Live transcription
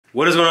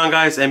What is going on,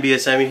 guys?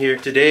 MBS Sammy here.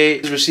 Today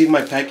I received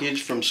my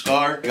package from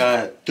Skar. I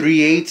got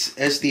 3/8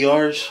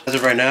 SDRs. As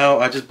of right now,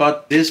 I just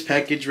bought this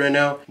package right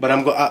now, but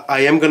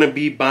I am gonna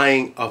be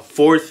buying a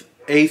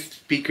 4/8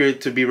 speaker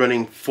to be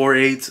running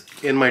 4/8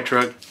 in my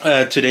truck.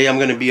 Today I'm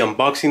gonna be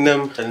unboxing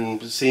them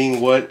and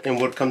seeing what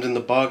comes in the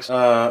box.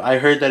 I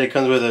heard that it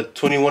comes with a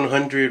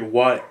 2100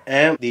 watt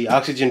amp, the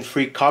oxygen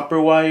free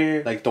copper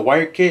wire, like the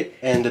wire kit,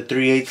 and the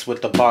 3/8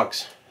 with the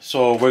box.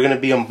 So we're gonna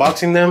be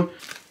unboxing them.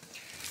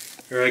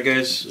 Alright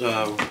guys,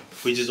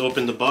 we just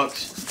opened the box,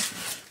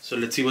 so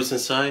let's see what's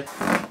inside.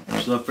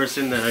 So the first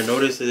thing that I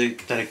noticed is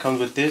that it comes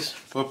with this,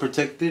 well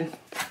protected,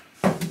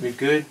 pretty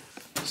good.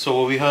 So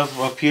what we have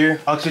up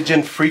here,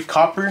 oxygen free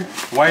copper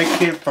wire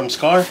kit from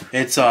Skar.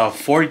 It's a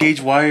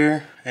 4-gauge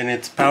wire and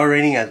it's power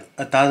rating at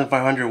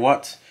 1500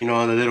 watts. You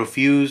know, the little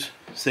fuse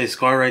says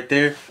Skar right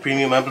there.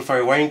 Premium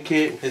amplifier wiring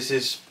kit. This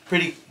is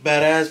pretty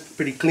badass,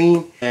 pretty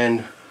clean.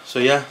 And so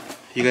yeah,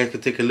 you guys can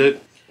take a look.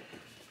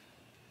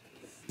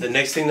 The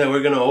next thing that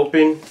we're gonna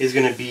open is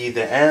gonna be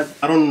the amp.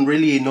 I don't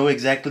really know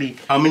exactly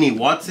how many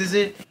watts is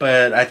it,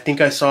 but I think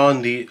I saw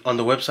on the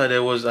website it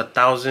was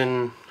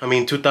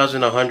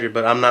 2100,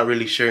 but I'm not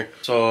really sure.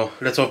 So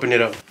let's open it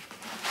up.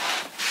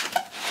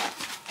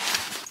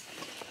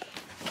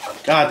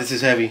 God, this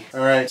is heavy.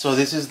 All right, so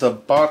this is the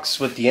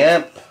box with the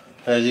amp.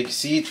 As you can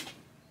see, it's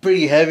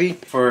pretty heavy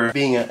for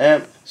being an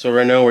amp. So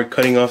right now we're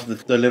cutting off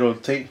the little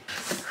tape.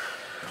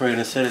 We're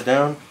gonna set it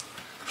down.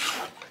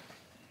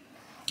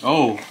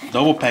 Oh,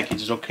 double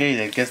package is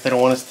okay. I guess they don't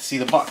want us to see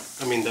the box.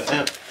 I mean the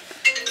amp.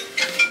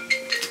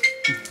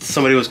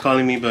 Somebody was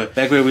calling me, but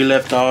back where we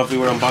left off, we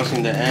were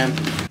unboxing the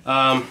amp.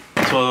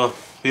 So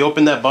we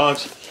opened that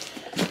box,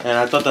 and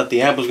I thought that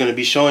the amp was gonna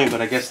be showing,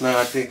 but I guess not.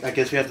 I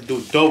guess we have to do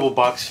a double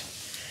box,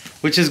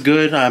 which is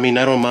good. I mean,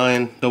 I don't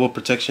mind double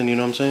protection. You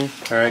know what I'm saying?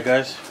 All right,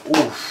 guys.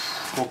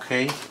 Oof.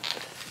 Okay.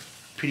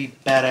 Pretty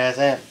badass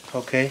amp.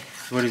 Okay.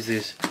 What is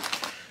this?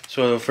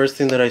 So the first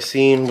thing that I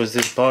seen was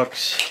this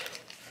box.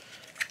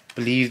 I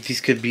believe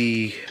these could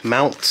be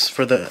mounts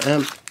for the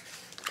amp.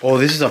 Oh,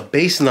 this is a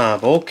bass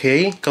knob.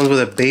 Okay, comes with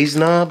a bass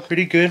knob.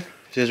 Pretty good.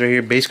 It says right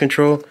here, bass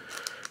control,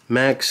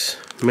 max,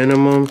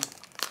 minimum.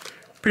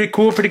 Pretty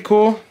cool, pretty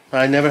cool.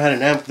 I never had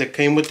an amp that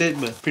came with it,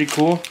 but pretty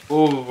cool.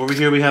 Oh, over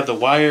here we have the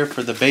wire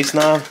for the bass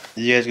knob.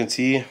 As you guys can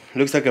see, it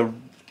looks like an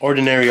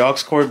ordinary aux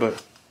cord, but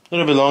a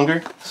little bit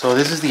longer. So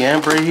this is the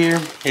amp right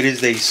here. It is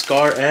the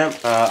Skar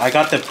amp. I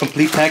got the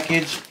complete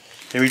package.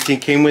 Everything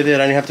came with it.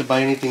 I didn't have to buy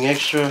anything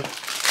extra.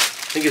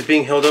 I think it's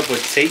being held up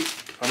with tape.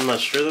 I'm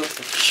not sure though.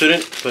 It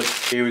shouldn't, but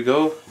here we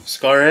go.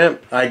 Skar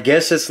amp. I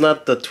guess it's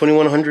not the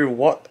 2100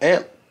 watt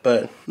amp,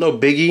 but no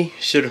biggie.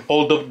 Should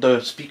hold up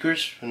the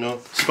speakers. You know,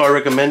 Skar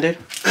recommended.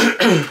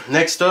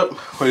 Next up,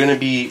 we're gonna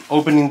be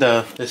opening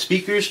the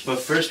speakers, but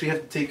first we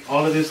have to take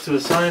all of this to the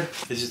side.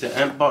 This is the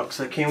amp box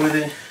that came with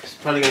it. It's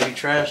probably gonna be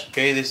trash.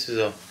 Okay, this is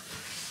a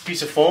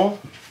piece of foam.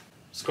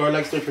 Skar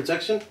likes their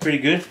protection. Pretty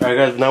good. Alright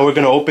guys, now we're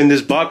gonna open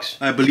this box.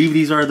 I believe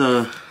these are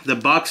the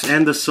box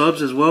and the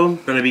subs as well.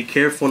 Gonna be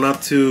careful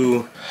not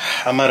to...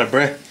 I'm out of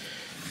breath.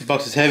 This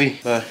box is heavy,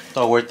 but it's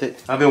all worth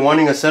it. I've been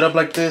wanting a setup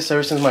like this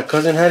ever since my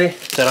cousin had it.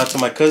 Shout out to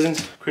my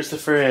cousins,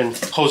 Christopher and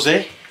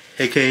Jose,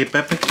 aka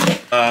Pepe.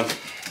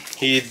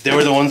 They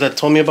were the ones that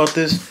told me about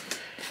this.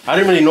 I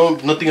didn't really know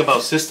nothing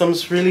about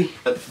systems really,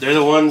 but they're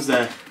the ones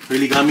that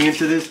really got me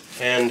into this.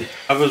 And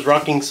I was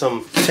rocking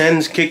some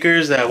 10s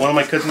kickers that one of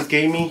my cousins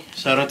gave me.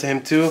 Shout out to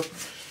him too.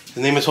 His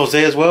name is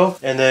Jose as well.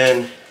 And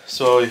then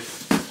so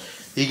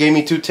he gave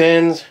me 2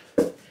 10s,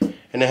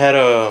 and I had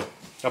a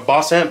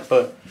Boss amp,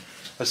 but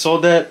I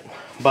sold that,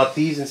 bought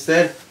these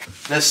instead.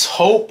 Let's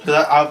hope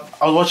that I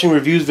was watching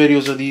reviews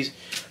videos of these.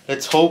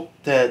 Let's hope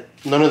that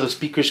none of the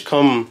speakers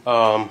come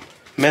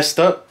messed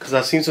up, because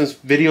I've seen some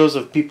videos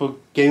of people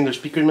getting their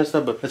speakers messed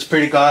up, but let's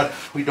pray to God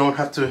we don't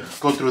have to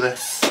go through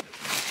that.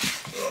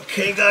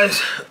 Okay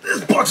guys,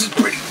 this box is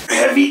pretty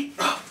heavy.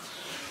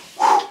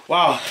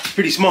 Wow, it's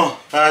pretty small.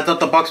 I thought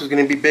the box was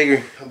gonna be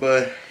bigger,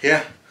 but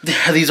yeah.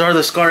 These are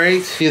the Skar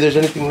 8s. See if there's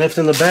anything left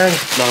in the bag.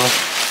 No,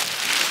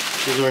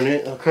 these aren't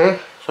it. Okay,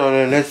 so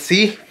then let's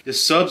see. The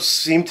subs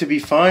seem to be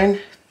fine.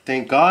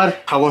 Thank God.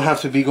 I won't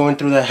have to be going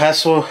through the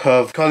hassle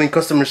of calling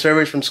customer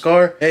service from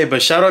Skar. Hey,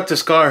 but shout out to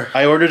Skar.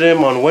 I ordered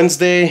them on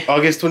Wednesday,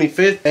 August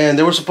 25th, and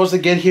they were supposed to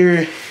get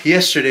here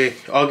yesterday,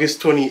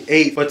 August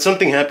 28th, but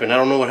something happened. I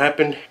don't know what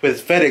happened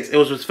with FedEx. It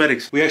was with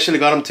FedEx. We actually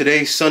got them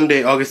today,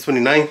 Sunday, August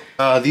 29th.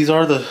 These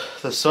are the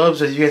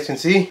subs, as you guys can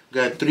see.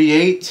 We got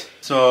 3/8.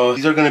 So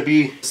these are gonna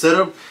be set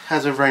up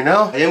as of right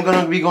now. I am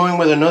gonna be going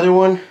with another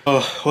one.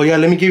 Oh yeah,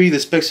 let me give you the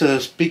specs of the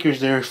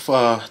speakers there.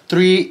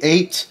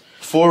 3/8,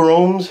 4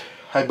 ohms.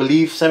 I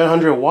believe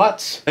 700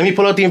 watts. Let me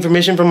pull out the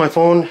information from my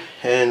phone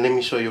and let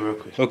me show you real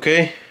quick.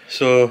 Okay,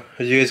 so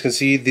as you guys can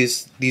see,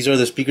 these are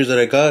the speakers that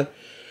I got.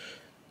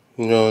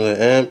 You know,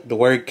 the amp, the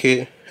wire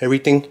kit,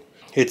 everything.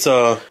 It's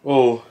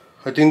oh,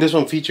 I think this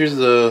one features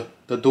the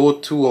dual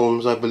 2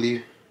 ohms, I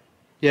believe.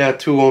 Yeah,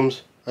 2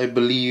 ohms, I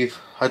believe.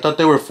 I thought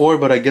they were 4,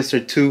 but I guess they're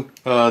 2.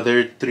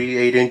 They're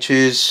 3/8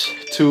 inches,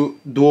 2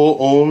 dual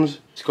ohms.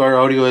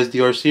 Skar Audio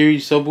SDR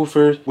series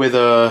subwoofer with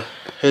a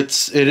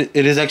it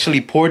is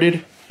actually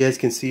ported. You guys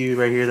can see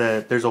right here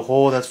that there's a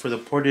hole that's for the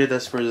ported,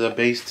 that's for the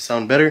bass to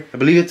sound better. I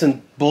believe it's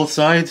on both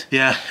sides.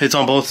 Yeah, it's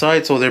on both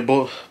sides, so they're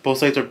both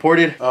sides are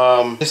ported.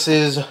 This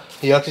is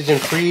the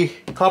oxygen-free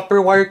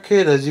copper wire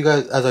kit, as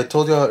I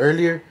told y'all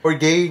earlier. 4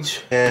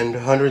 gauge and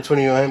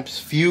 120 amps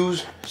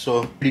fuse,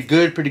 so pretty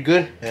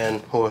good.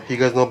 And you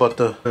guys know about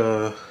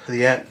the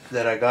amp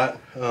that I got.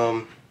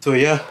 So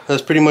yeah,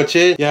 that's pretty much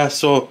it. Yeah,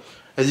 so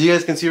as you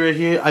guys can see right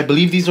here, I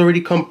believe these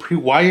already come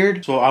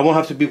pre-wired, so I won't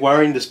have to be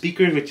wiring the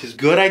speakers, which is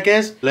good, I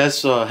guess.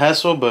 Less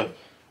hassle, but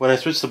when I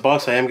switch the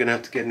box, I am gonna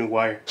have to get new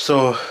wire.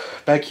 So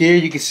back here,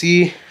 you can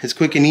see it's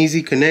quick and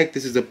easy connect.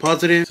 This is the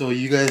positive, so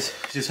you guys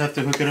just have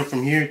to hook it up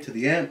from here to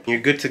the amp.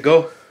 You're good to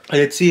go.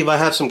 Let's see if I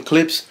have some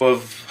clips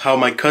of how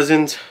my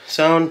cousins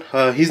sound.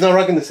 He's not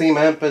rocking the same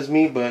amp as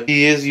me, but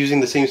he is using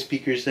the same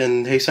speakers,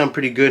 and they sound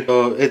pretty good.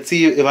 So let's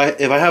see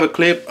if I have a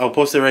clip. I'll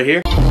post it right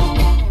here.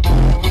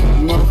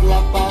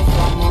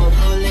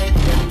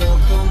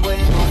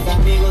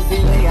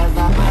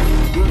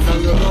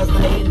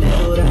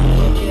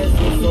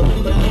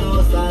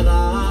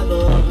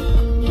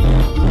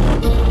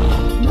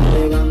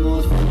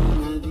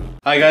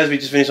 Alright guys, we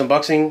just finished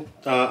unboxing.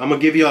 I'm gonna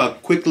give you a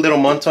quick little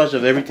montage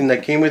of everything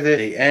that came with it.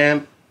 The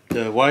amp,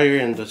 the wire,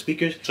 and the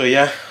speakers. So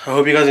yeah, I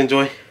hope you guys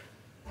enjoy.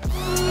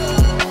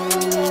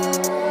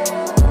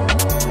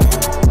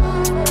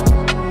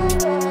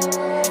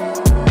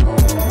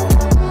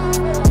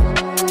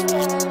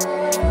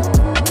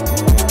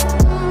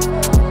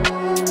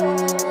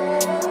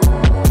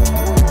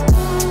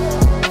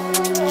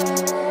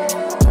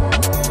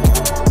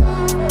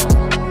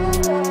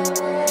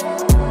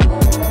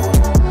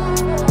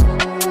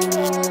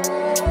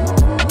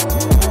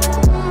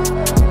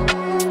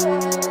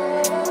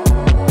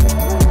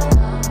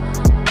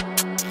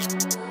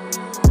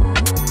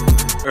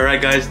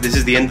 Alright guys, this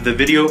is the end of the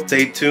video.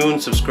 Stay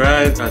tuned,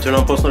 subscribe, turn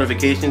on post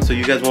notifications so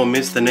you guys won't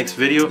miss the next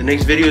video. The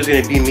next video is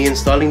going to be me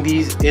installing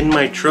these in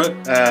my truck.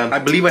 I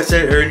believe I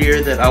said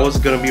earlier that I was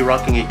going to be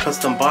rocking a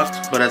custom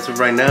box, but as of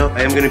right now,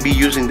 I am going to be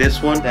using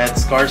this one that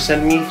Skar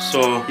sent me.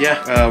 So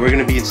yeah, we're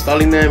going to be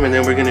installing them, and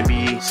then we're going to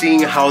be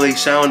seeing how they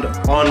sound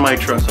on my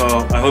truck. So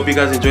I hope you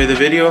guys enjoy the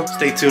video.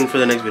 Stay tuned for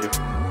the next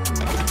video.